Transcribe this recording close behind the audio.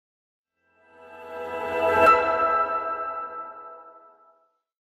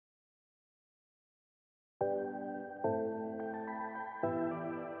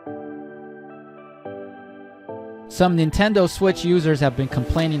Some Nintendo Switch users have been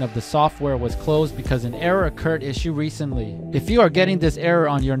complaining of the software was closed because an error occurred recently. If you are getting this error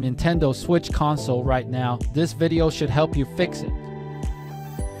on your Nintendo Switch console right now, this video should help you fix it.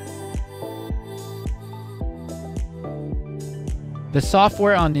 The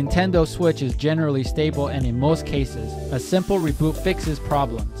software on Nintendo Switch is generally stable, and in most cases, a simple reboot fixes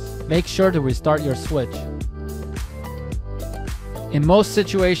problems. Make sure to restart your Switch. In most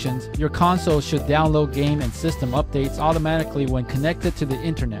situations, your console should download game and system updates automatically when connected to the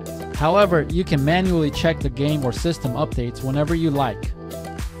internet. However, you can manually check the game or system updates whenever you like.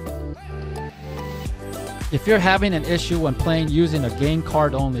 If you're having an issue when playing using a game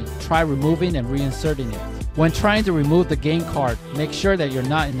card only, try removing and reinserting it. When trying to remove the game card, make sure that you're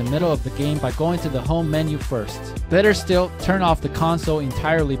not in the middle of the game by going to the home menu first. Better still, turn off the console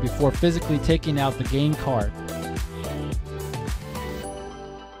entirely before physically taking out the game card.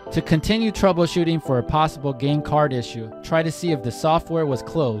 To continue troubleshooting for a possible game card issue, try to see if the software was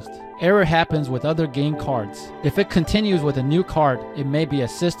closed. Error happens with other game cards. If it continues with a new card, it may be a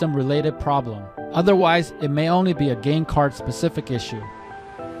system-related problem. Otherwise, it may only be a game card-specific issue.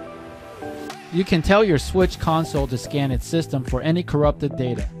 You can tell your Switch console to scan its system for any corrupted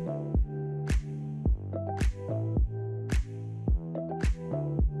data.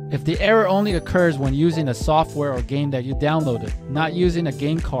 If the error only occurs when using a software or game that you downloaded, not using a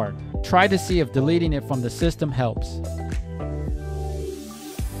game card, try to see if deleting it from the system helps.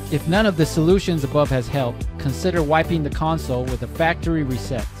 If none of the solutions above has helped, consider wiping the console with a factory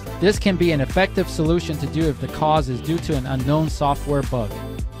reset. This can be an effective solution to do if the cause is due to an unknown software bug.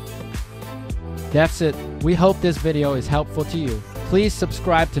 That's it. We hope this video is helpful to you. Please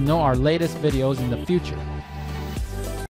subscribe to know our latest videos in the future.